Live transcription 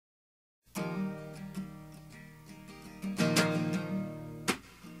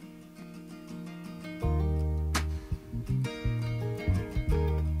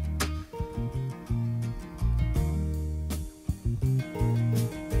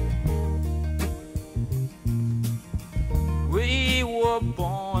were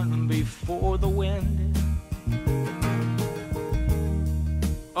born before the wind,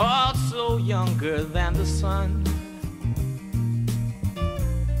 also younger than the sun.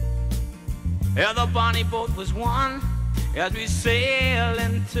 Yeah, the bonnie boat was one as we sail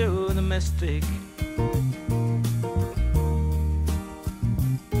into the mystic.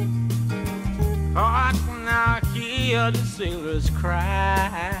 I can now hear the sailors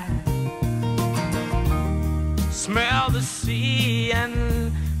cry, smell the sea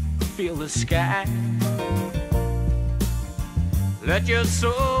and feel the sky. Let your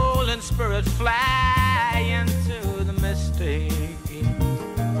soul and spirit fly into the mystic.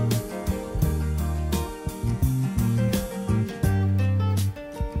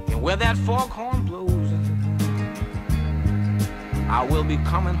 And where that foghorn blows, I will be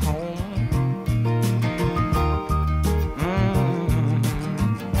coming home.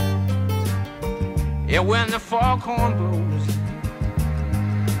 Yeah, when the foghorn blows,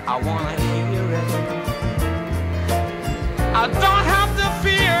 I wanna hear it. I don't have to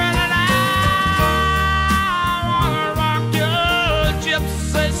fear it, and I wanna rock your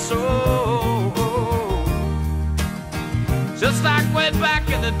gypsy soul, just like way back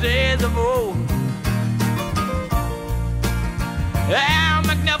in the days of old. And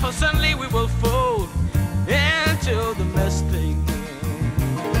magnificently we will fold into the mystic.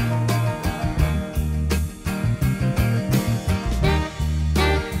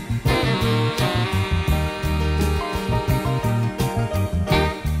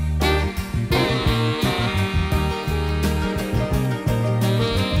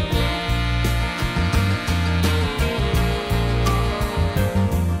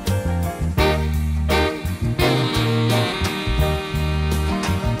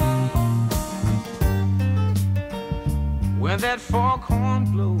 When that foghorn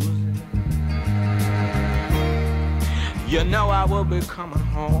blows, you know I will be coming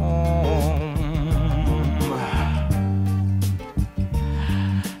home.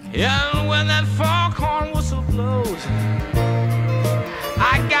 And when that foghorn whistle blows,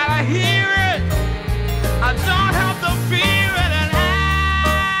 I gotta hear it. I don't have to fear it, and I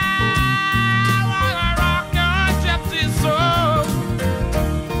wanna rock your gypsy soul,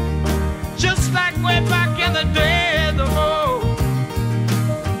 just like way back in the days of old.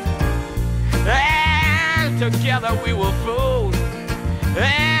 Together we will float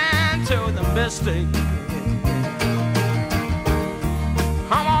into the mystic.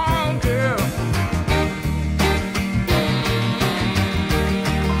 Come on, girl.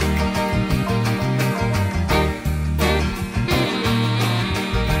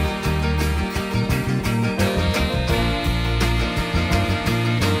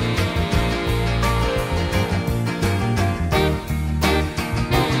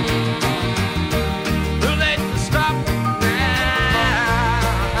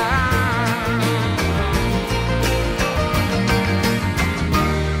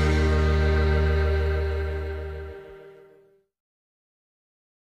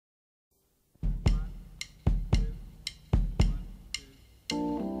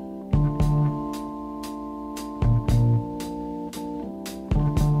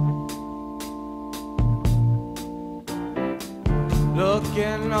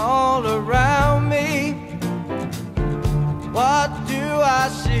 Looking all around me, what do I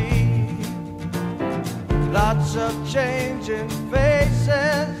see? Lots of changing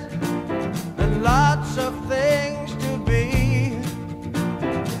faces and lots of things to be.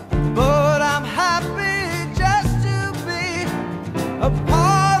 But I'm happy just to be a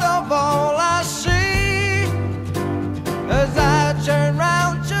part of all I see. As I turn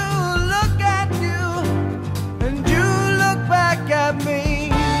round to look at you and you look back at me.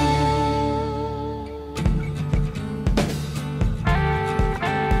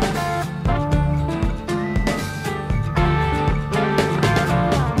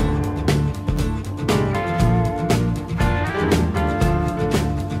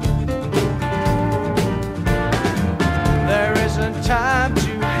 There isn't time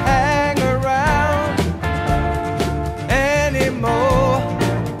to hang around anymore,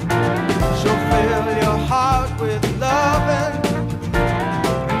 so fill your heart with love and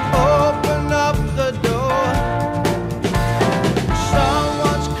open up the door.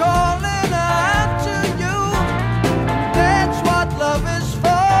 Someone's calling out to you, that's what love is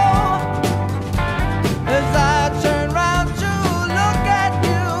for. As I turn round to look at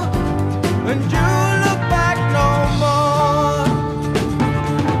you and you look back no more.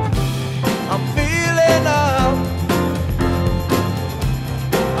 I'm feeling up,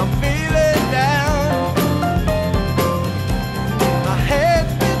 I'm feeling down, my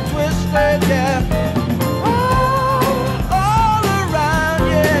head's been twisted, yeah, all around.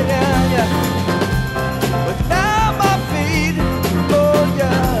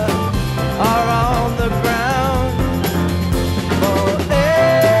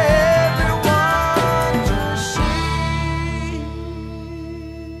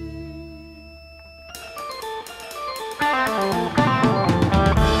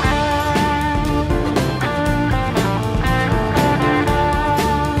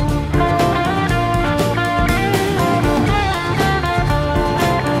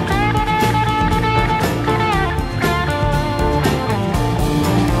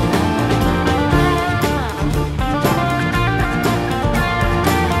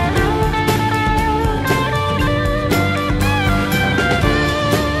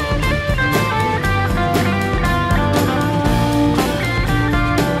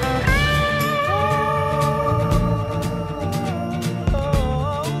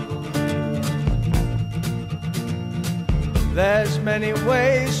 there's many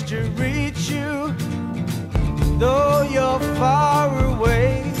ways to reach you, though you're far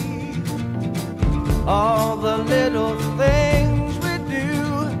away. All the little things we do,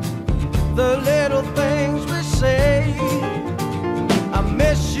 the little things we say. I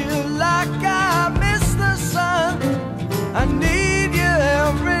miss you like I miss the sun. I need you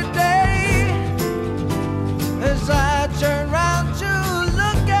every day. As I turn round to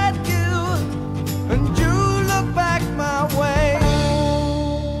look at you, and you look back my way.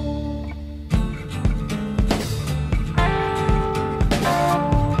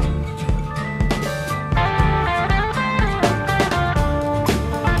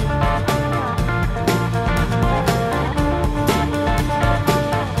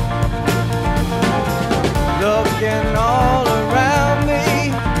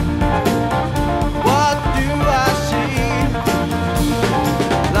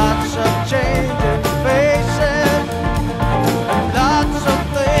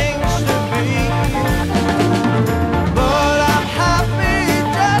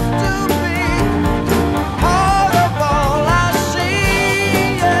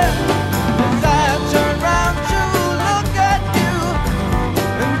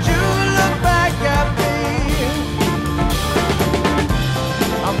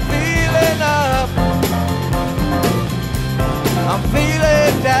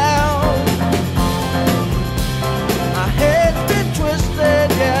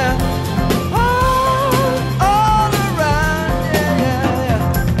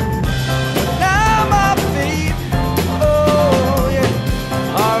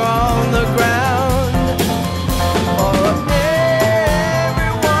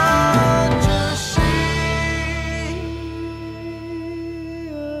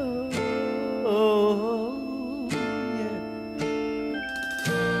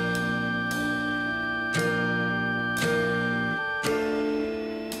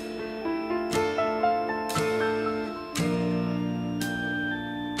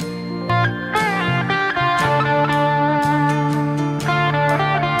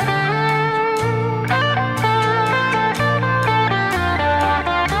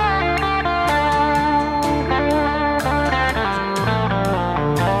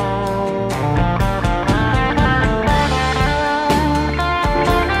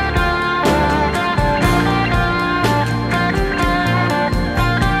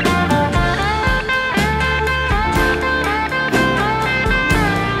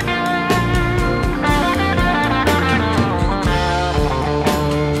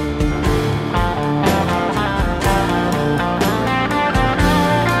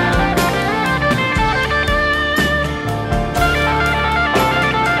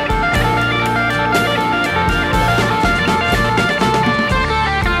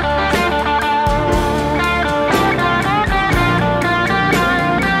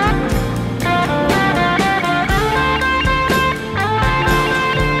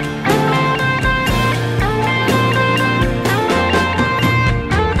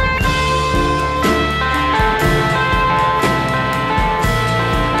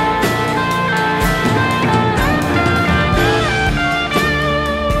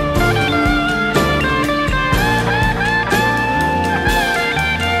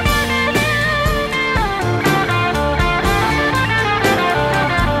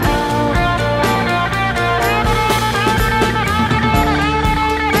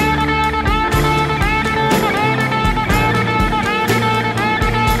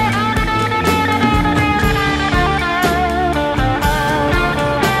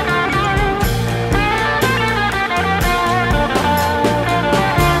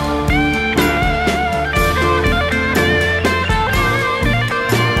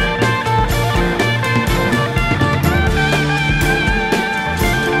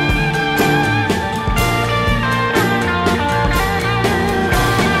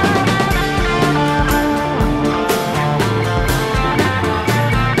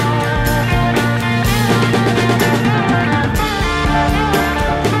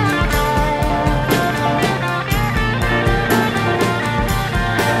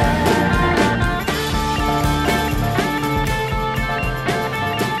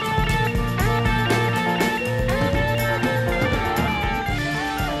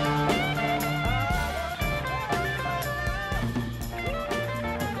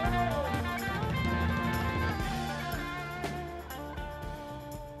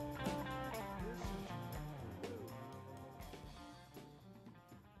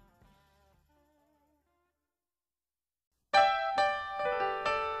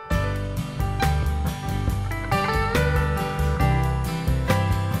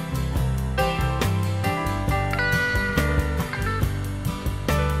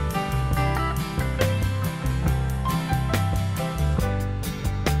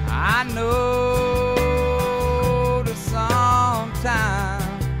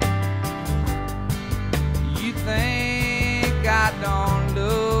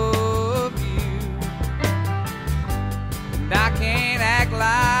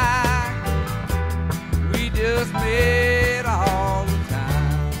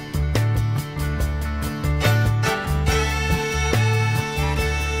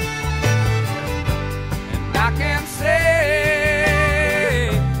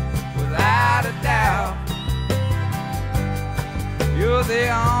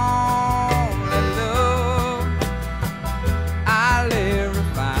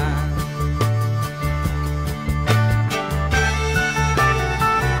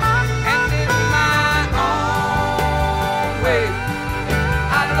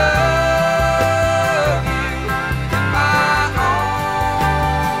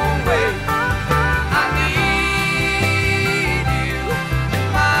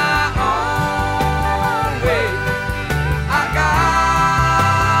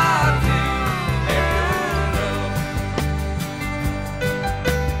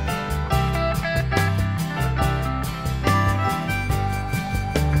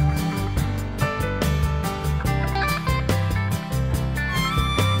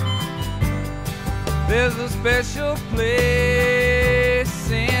 There's a special place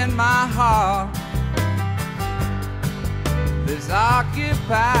in my heart that's occupied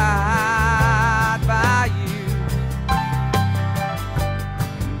by you.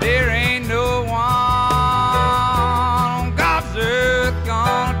 There ain't no one on God's earth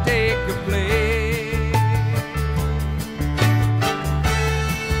gonna take your place.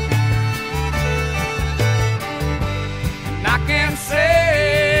 And I can say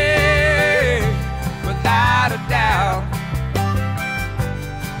without a doubt,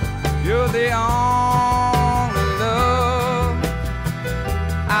 you're the only love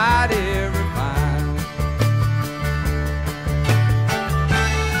I'd ever find.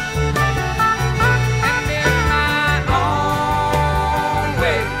 And in my own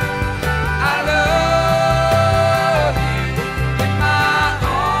way, I love you. In my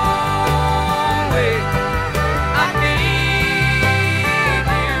own way, I need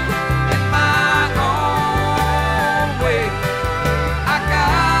you. In my own way, I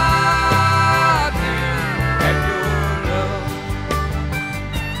got you and your love.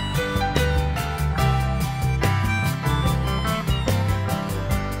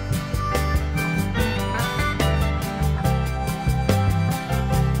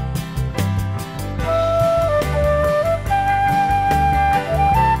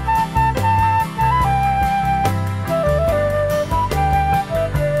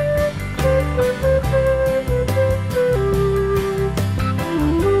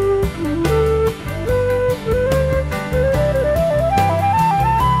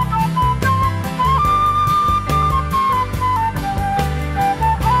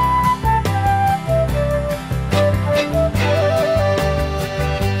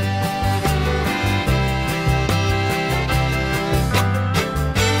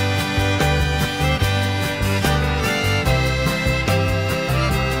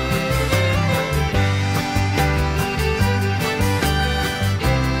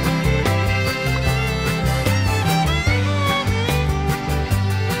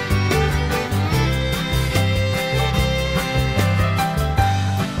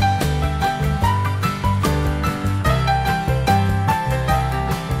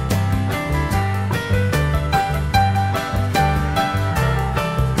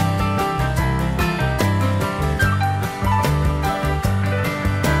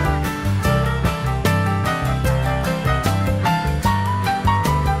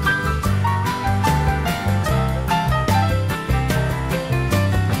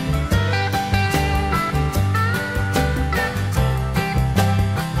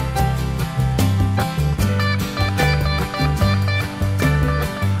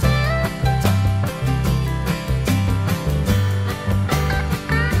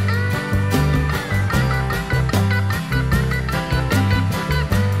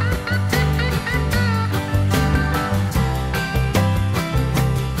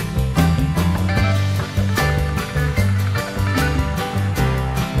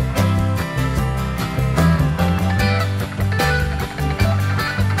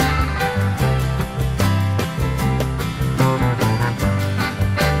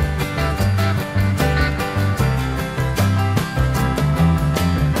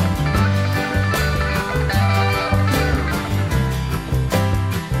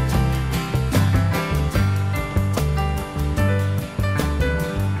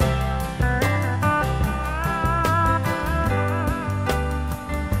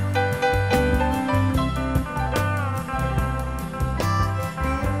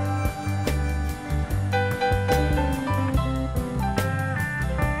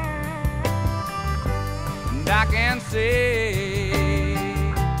 I can say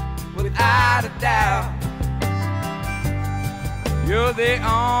without a doubt, you're the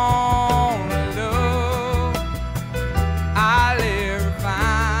only love I'll ever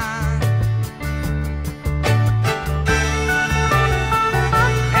find.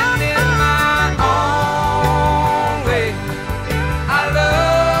 And in my own way, I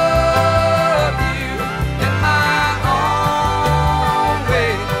love you. In my own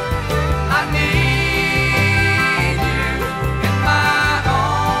way, I need you. In my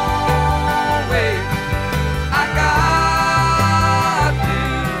own way, I got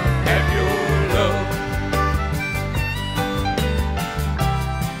you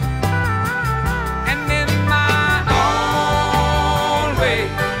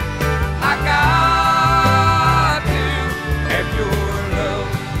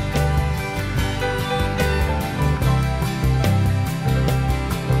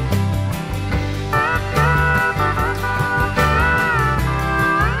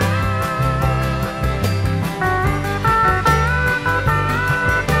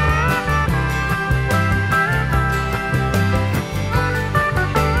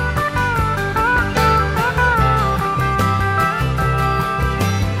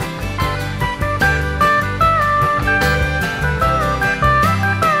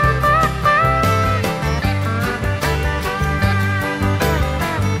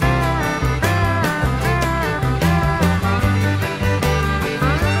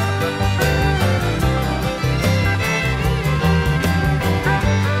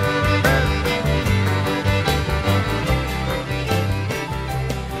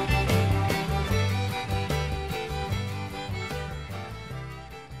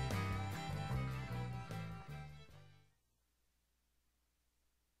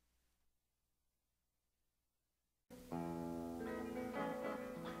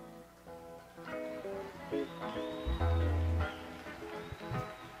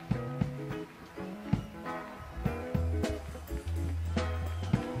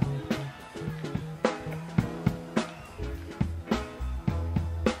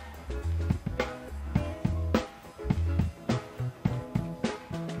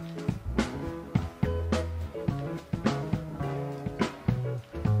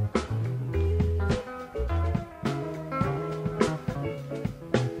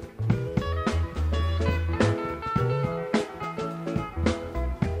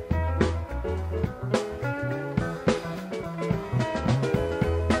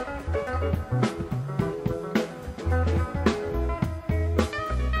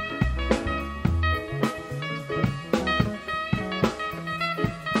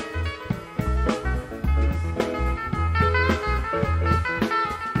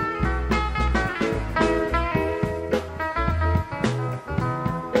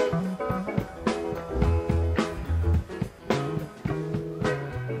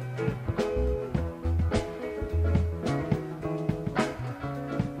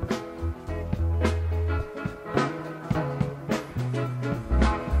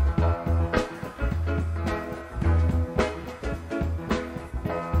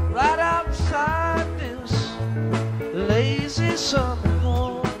summer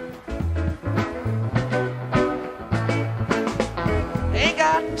home. Ain't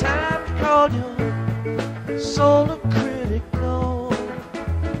got time to call your soul a critic, no.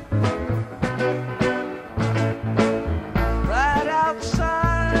 Right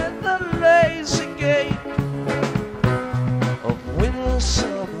outside the lazy gate of winter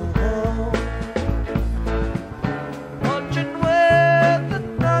summer home, wondering where the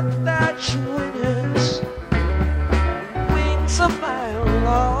nut that wing is, wings a mile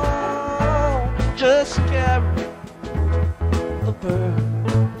long, just carry the bird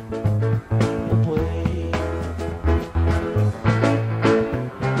away.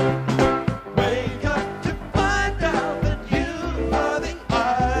 Wake up to find out that you are the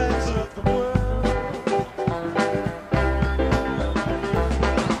eyes of the world.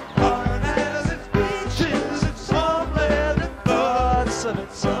 Heart has its beaches, its homeland, and thoughts of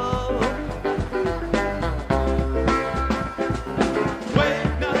its own.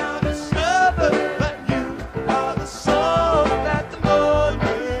 Wake now, discover that you are the soul that the Lord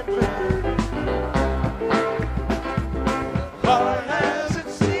will bring. Heart has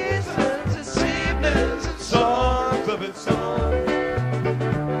its seasons, its evenings, its songs of its own.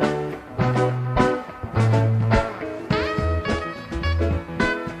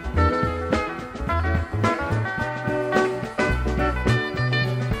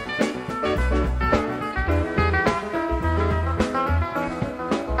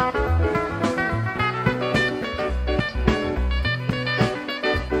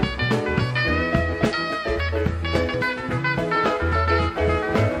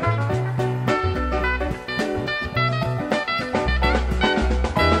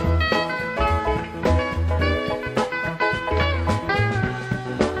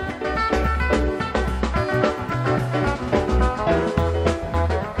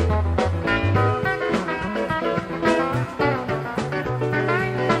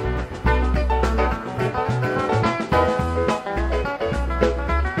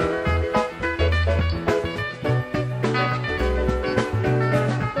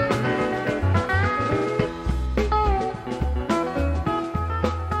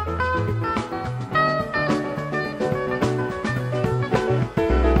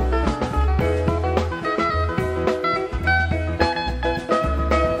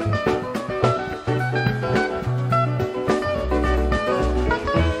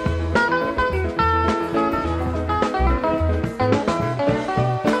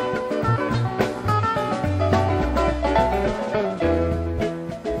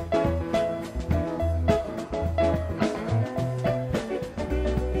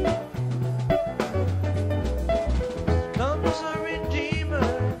 Comes a redeemer,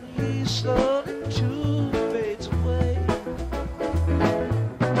 he slowly too fades away.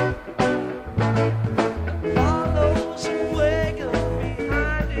 Follows a wagon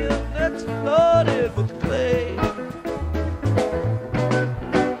behind him that's loaded with clay.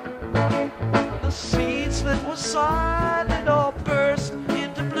 The seeds that were silent all burst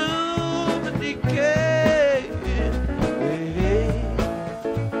into bloom and decay.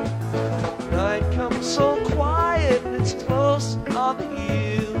 Night comes so quiet, it's close on the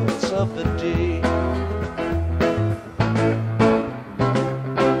heels of the day.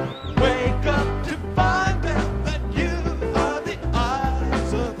 Wake up to find out that you are the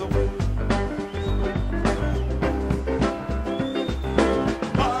eyes of the world.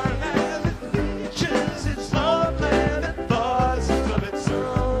 Heart has its beaches, its homeland, and thoughts of its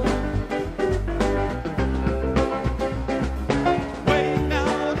own. Wake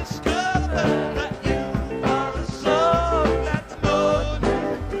now, discover that you are the soul that's known.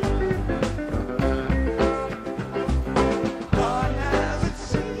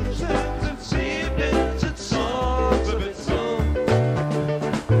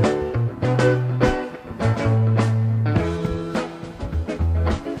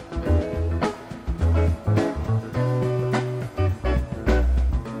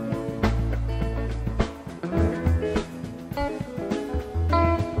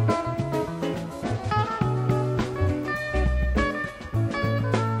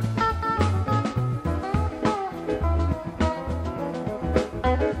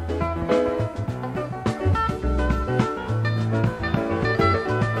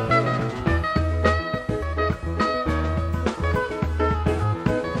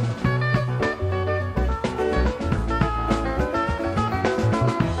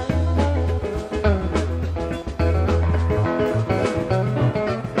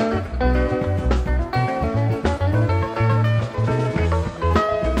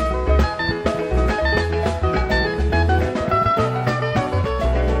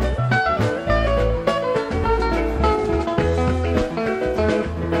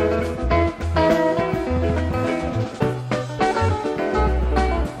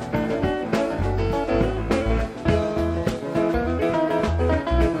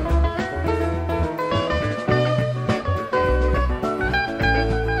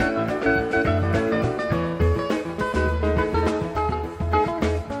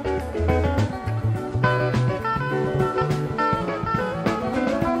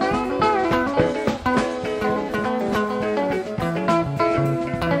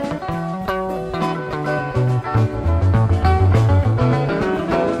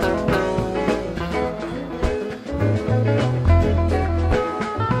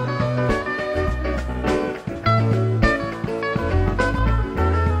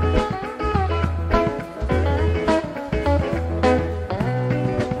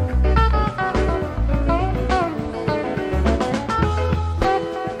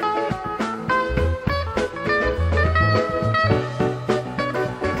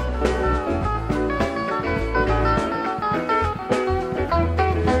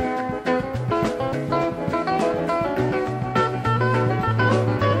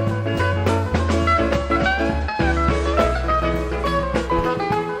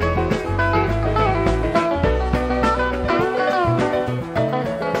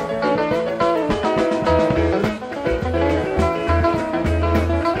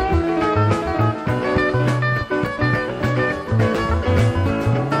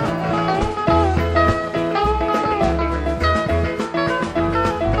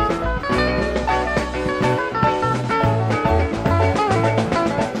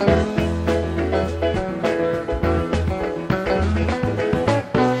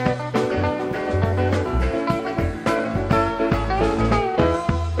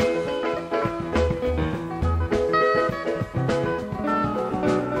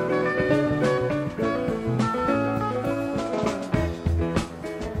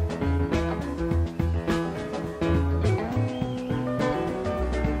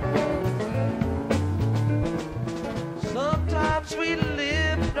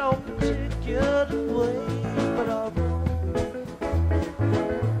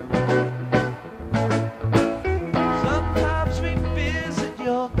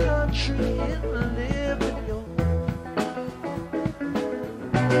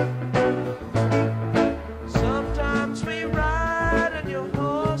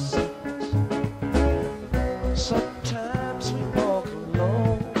 Sometimes we walk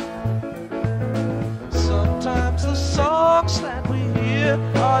alone. Sometimes the songs that we hear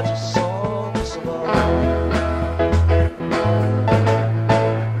are just songs of our own.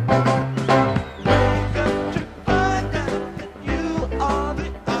 Wake up to find out that you are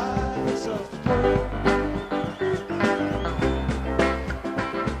the eyes of the world.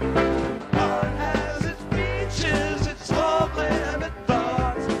 Art has its beaches, its homeland, and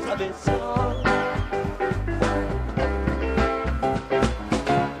bars, and its